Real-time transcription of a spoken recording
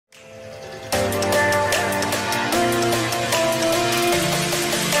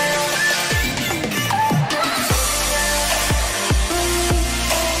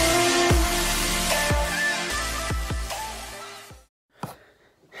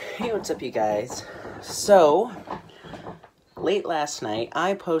Hey, what's up, you guys? So, late last night,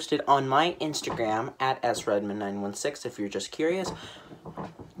 I posted on my Instagram, at sredman916, if you're just curious.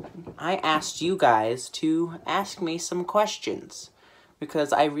 I asked you guys to ask me some questions,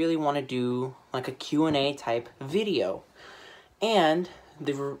 because I really want to do, like, a Q&A type video. And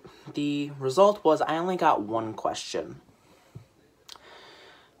the result was I only got one question.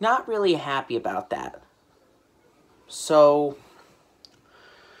 Not really happy about that. So,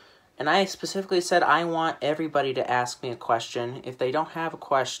 and I specifically said I want everybody to ask me a question. If they don't have a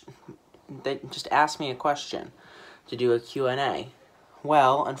question, they just ask me a question to do a Q&A.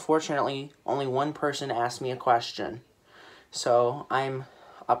 Well, unfortunately, only one person asked me a question. So I'm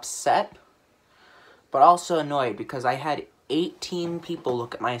upset, but also annoyed because I had 18 people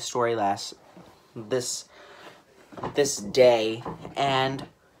look at my story this day and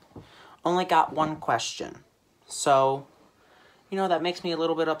only got one question. So, you know, that makes me a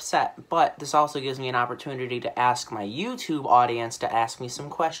little bit upset, but this also gives me an opportunity to ask my YouTube audience to ask me some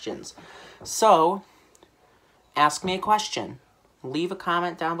questions. So, ask me a question. Leave a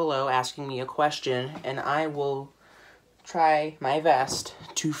comment down below asking me a question, and I will try my best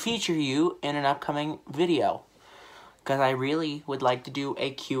to feature you in an upcoming video. Because I really would like to do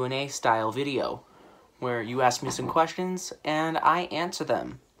a Q&A style video, where you ask me some questions, and I answer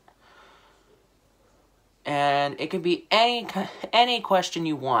them. And it could be any question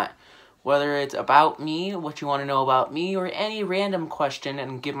you want, whether it's about me, what you want to know about me, or any random question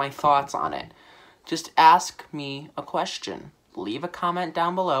and give my thoughts on it. Just ask me a question. Leave a comment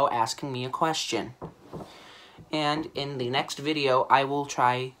down below asking me a question. And in the next video, I will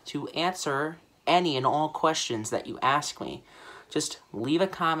try to answer any and all questions that you ask me. Just leave a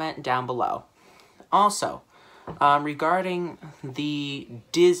comment down below. Also, regarding the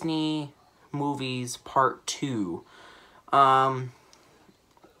Disney movies part 2, I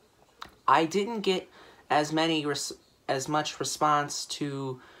didn't get as much response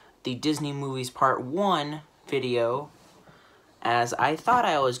to the Disney movies part 1 video as I thought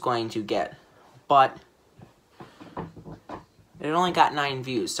I was going to get, but it only got 9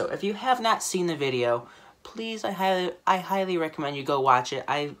 views. So if you have not seen the video, please, I highly recommend you go watch it.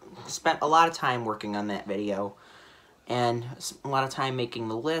 I spent a lot of time working on that video and a lot of time making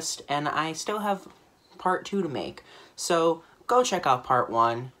the list, and I still have part 2 to make. So go check out part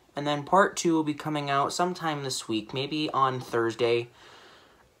 1, and then part 2 will be coming out sometime this week, maybe on Thursday,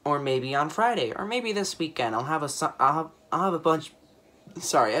 or maybe on Friday, or maybe this weekend. I'll have a bunch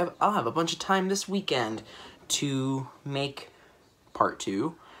of time this weekend to make part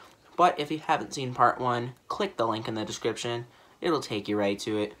 2. But if you haven't seen part 1, click the link in the description. It'll take you right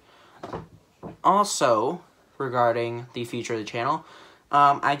to it. Also, regarding the future of the channel,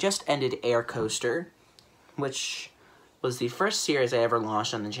 I just ended Air Coaster, which was the first series I ever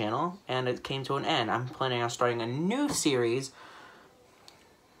launched on the channel, and it came to an end. I'm planning on starting a new series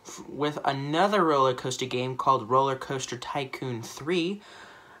with another roller coaster game called Roller Coaster Tycoon 3.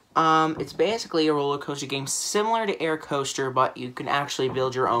 It's basically a roller coaster game similar to Air Coaster, but you can actually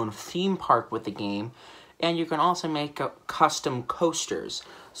build your own theme park with the game, and you can also make custom coasters.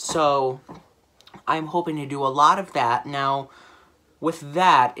 So I'm hoping to do a lot of that. Now, with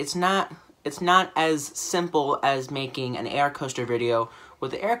that, it's not as simple as making an Air Coaster video.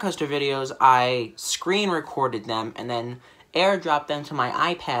 With the Air Coaster videos, I screen recorded them and then airdropped them to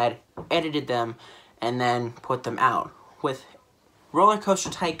my iPad, edited them, and then put them out. With Roller Coaster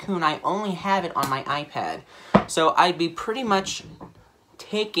Tycoon, I only have it on my iPad. So I'd be pretty much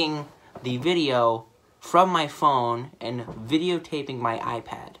taking the video from my phone and videotaping my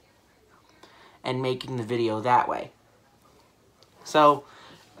iPad and making the video that way. So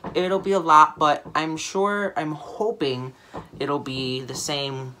it'll be a lot, but I'm hoping it'll be the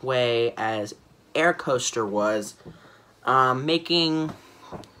same way as Air Coaster was, making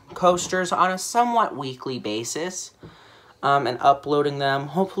coasters on a somewhat weekly basis, and uploading them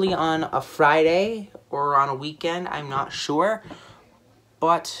hopefully on a Friday or on a weekend. I'm not sure,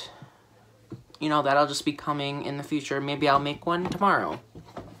 but you know, that'll just be coming in the future. Maybe I'll make one tomorrow.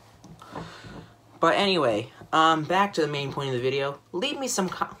 But anyway, back to the main point of the video. Leave me some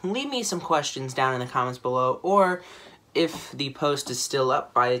questions down in the comments below, or if the post is still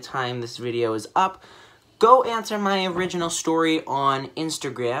up by the time this video is up, go answer my original story on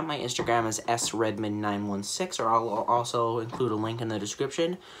Instagram. My Instagram is sredman916, or I'll also include a link in the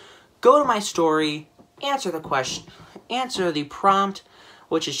description. Go to my story, answer the question, answer the prompt,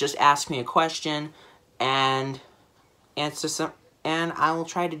 which is just ask me a question, and I will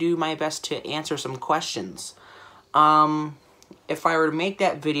try to do my best to answer some questions. If I were to make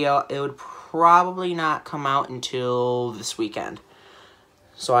that video, it would probably not come out until this weekend.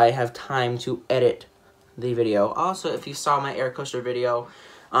 so I have time to edit the video. Also, if you saw my air coaster video,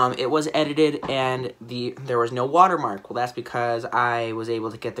 it was edited and there was no watermark. Well, that's because I was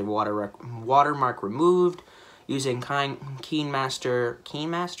able to get the watermark removed using KineMaster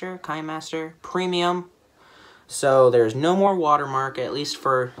Premium. So there's no more watermark, at least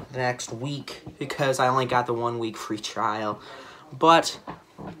for the next week, because I only got the 1 week free trial. But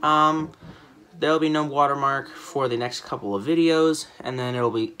there'll be no watermark for the next couple of videos, and then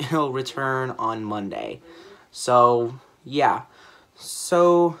it'll return on Monday. So yeah.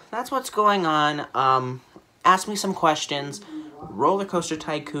 So that's what's going on. Ask me some questions. Roller Coaster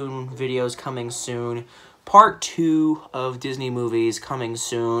Tycoon videos coming soon. Part 2 of Disney movies coming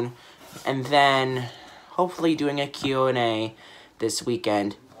soon. And then hopefully doing a Q&A this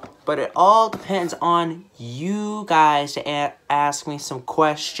weekend. But it all depends on you guys to ask me some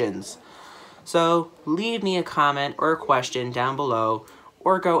questions. So leave me a comment or a question down below,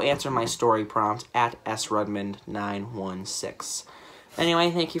 or go answer my story prompt at srudmond916.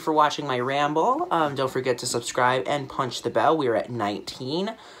 Anyway, thank you for watching my ramble. Don't forget to subscribe and punch the bell. We're at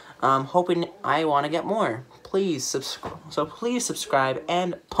 19. Hoping I want to get more. Please subscribe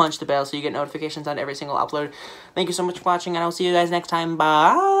and punch the bell so you get notifications on every single upload. Thank you so much for watching, and I'll see you guys next time.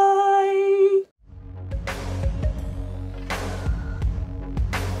 Bye!